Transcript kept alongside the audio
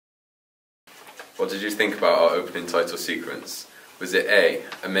What did you think about our opening title sequence? Was it A,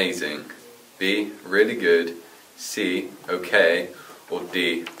 amazing, B, really good, C, okay, or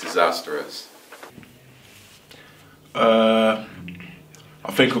D, disastrous? I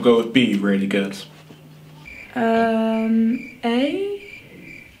think I'll go with B, really good. A,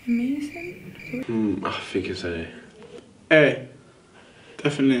 amazing. I think it's A. A,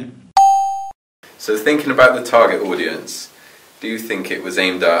 definitely. So thinking about the target audience, do you think it was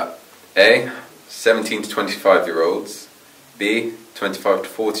aimed at A, 17 to 25 year olds, B, 25 to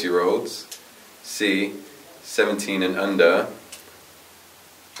 40 year olds, C, 17 and under,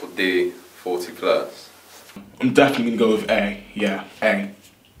 or D, 40 plus? I'm definitely going to go with A, yeah, A.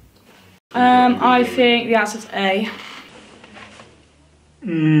 I think the answer's A.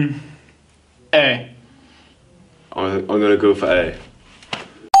 A. I'm gonna go for A.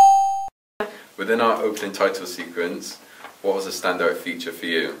 Within our opening title sequence, what was a standout feature for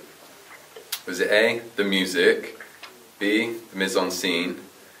you? Was it A, the music, B, the mise-en-scene,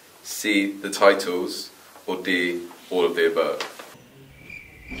 C, the titles, or D, all of the above?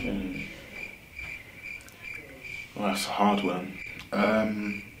 Well, that's a hard one.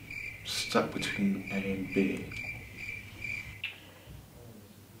 Stuck between A and B.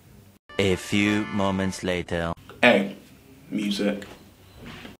 A few moments later. A, music.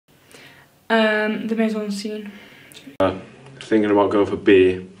 The mise-en-scene. Thinking about going for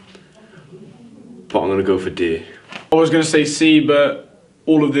B, but I'm gonna go for D. I was going to say C, but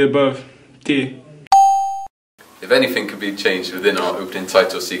all of the above, D. If anything could be changed within our opening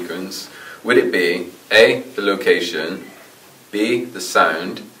title sequence, would it be A, the location, B, the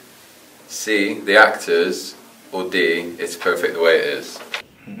sound, C, the actors, or D, it's perfect the way it is?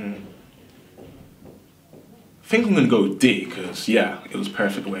 I think I'm going to go with D, because, yeah, it was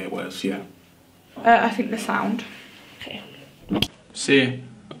perfect the way it was, yeah. I think the sound. C.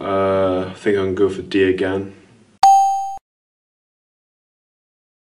 I think I'm gonna go for D again.